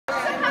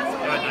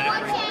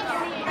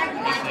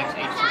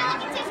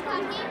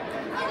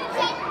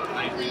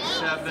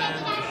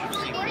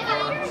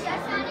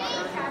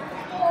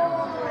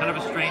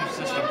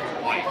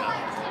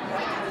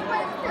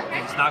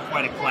not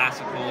quite a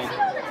classical.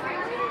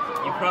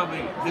 You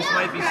probably, this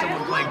might be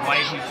someone playing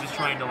white who's just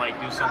trying to like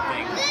do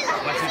something.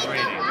 What's his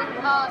rating?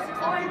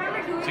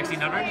 1600.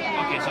 1600?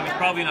 Okay, so he's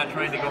probably not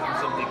trying to go for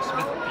something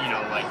Smith, you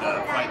know, like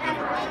 5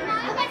 numbers.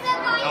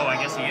 Oh, I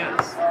guess he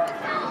is.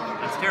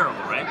 That's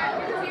terrible, right?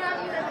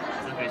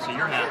 Okay, so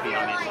you're happy,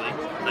 obviously.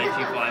 Knight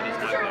G5 is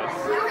not good.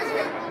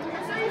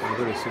 I'll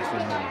go to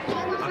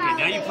 1600. Okay,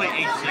 now you play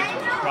H6,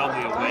 which is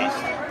probably a waste.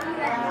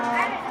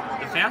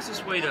 The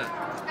fastest way to...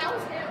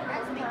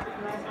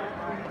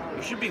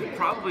 You should be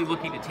probably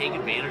looking to take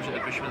advantage of the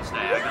bishop's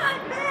diagonal,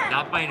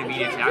 not by an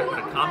immediate attack, but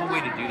a common way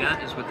to do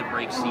that is with the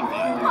break c5.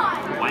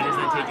 Why does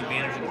that take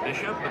advantage of the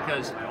bishop?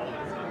 Because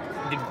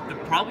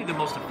probably the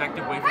most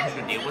effective way for him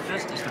to deal with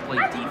this is to play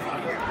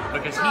d5.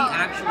 Because he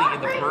actually,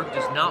 in the perk,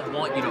 does not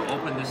want you to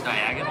open this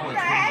diagonal and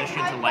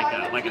transition to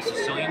like a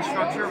Sicilian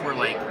structure where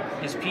like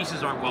his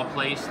pieces aren't well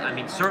placed. I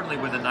mean, certainly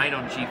with a knight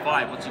on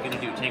g5, what's he going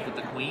to do? Take with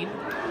the queen?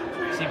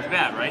 Seems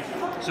bad, right?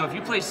 So if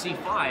you play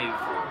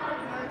c5,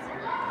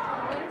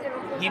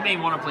 he may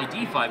want to play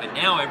d5, and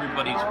now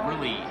everybody's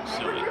really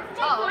silly.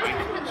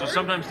 Right? So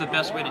sometimes the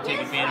best way to take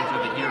advantage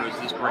of it here is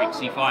this break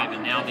c5,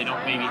 and now they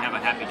don't maybe have a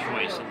happy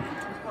choice. And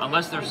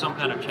unless there's some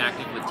kind of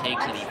tactic with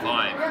takes and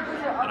e5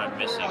 that I'm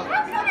missing.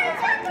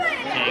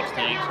 Takes,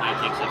 knight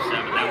takes f7,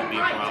 that would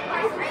be a problem.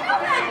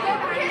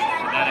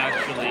 So that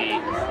actually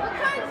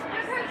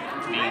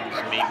means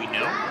maybe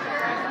no.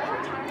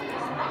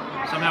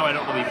 Somehow I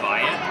don't really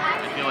buy it.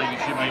 I feel like you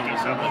should be able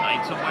to move the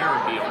knight somewhere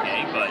and be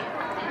okay, but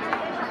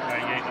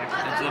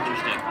it's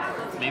interesting.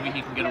 Maybe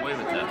he can get away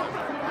with that.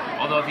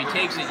 Although if he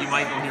takes it, you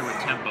might go here with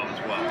tempo as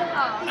well.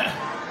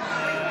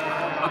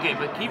 Okay,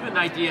 but keep that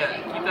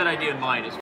idea in mind.